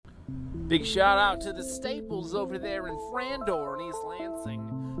Big shout out to the Staples over there in Frandor in East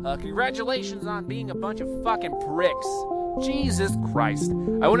Lansing. Congratulations on being a bunch of fucking pricks. Jesus Christ.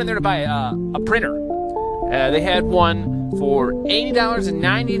 I went in there to buy a printer. They had one for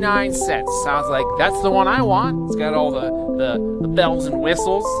 $80.99. Sounds like that's the one I want. It's got all the bells and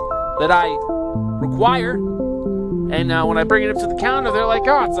whistles that I require. And when I bring it up to the counter, they're like,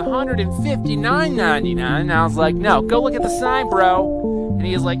 oh, it's $159.99. And I was like, no, go look at the sign, bro. And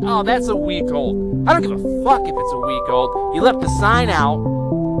he was like, oh, that's a week old. I don't give a fuck if it's a week old. You left the sign out.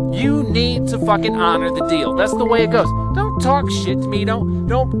 You need to fucking honor the deal. That's the way it goes. Don't talk shit to me.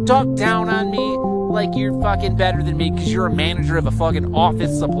 Don't talk down on me like you're fucking better than me because you're a manager of a fucking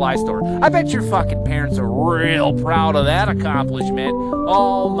office supply store. I bet your fucking parents are real proud of that accomplishment.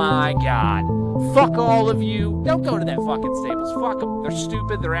 Oh my God. Fuck all of you. Don't go to that fucking Staples. Fuck them. They're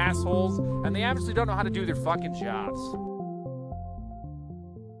stupid, they're assholes, and they obviously don't know how to do their fucking jobs.